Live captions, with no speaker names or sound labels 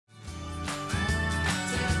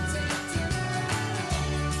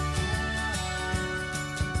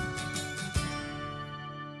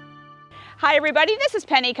Hi everybody, this is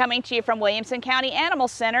Penny coming to you from Williamson County Animal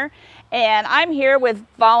Center, and I'm here with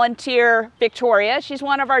volunteer Victoria. She's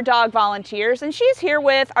one of our dog volunteers, and she's here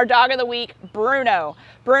with our dog of the week, Bruno.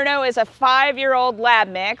 Bruno is a 5-year-old lab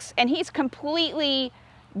mix, and he's completely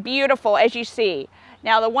beautiful, as you see.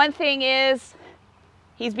 Now the one thing is,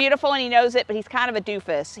 he's beautiful and he knows it, but he's kind of a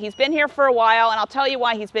doofus. He's been here for a while, and I'll tell you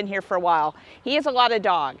why he's been here for a while. He is a lot of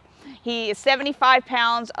dog. He is 75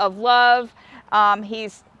 pounds of love.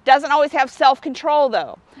 He's doesn't always have self-control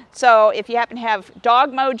though. So if you happen to have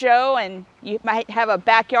dog mojo and you might have a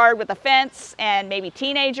backyard with a fence and maybe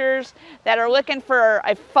teenagers that are looking for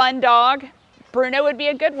a fun dog, Bruno would be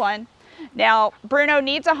a good one. Now, Bruno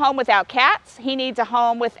needs a home without cats. He needs a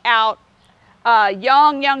home without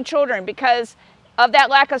young children because of that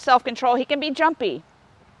lack of self-control. He can be jumpy.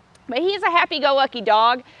 But he's a happy-go-lucky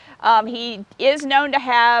dog. He is known to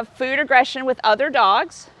have food aggression with other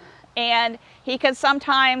dogs, and he can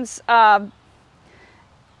sometimes, well,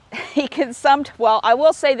 I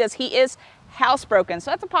will say this, he is housebroken,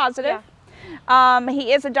 so that's a positive. Yeah.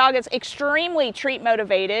 He is a dog that's extremely treat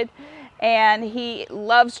motivated, and he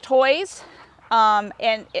loves toys.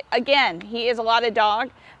 Again, he is a lot of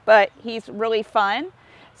dog, but he's really fun.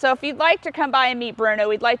 So if you'd like to come by and meet Bruno,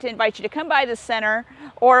 we'd like to invite you to come by the center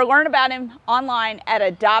or learn about him online at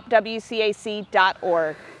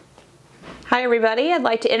adoptwcac.org. Hi everybody, I'd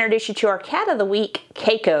like to introduce you to our cat of the week,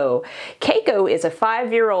 Keiko. Keiko is a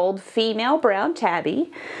 5-year-old female brown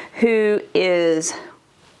tabby who is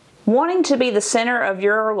wanting to be the center of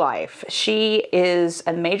your life. She is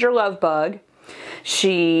a major love bug.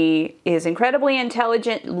 She is incredibly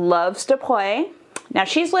intelligent, loves to play. Now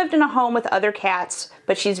she's lived in a home with other cats,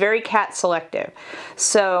 but she's very cat selective.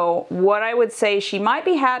 So what I would say, she might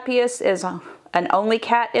be happiest as an only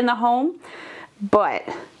cat in the home, but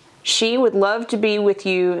she would love to be with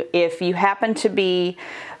you if you happen to be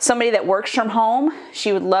somebody that works from home.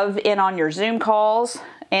 She would love in on your Zoom calls,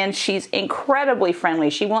 and she's incredibly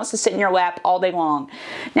friendly. She wants to sit in your lap all day long.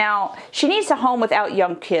 Now, she needs a home without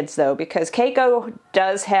young kids though, because Keiko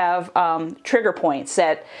does have trigger points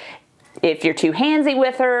that if you're too handsy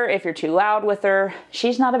with her, if you're too loud with her,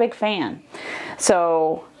 she's not a big fan.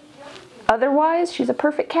 So otherwise, she's a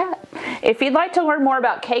perfect cat. If you'd like to learn more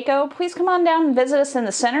about Keiko, please come on down and visit us in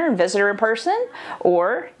the center and visit her in person,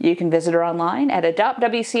 or you can visit her online at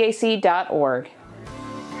adoptwcac.org.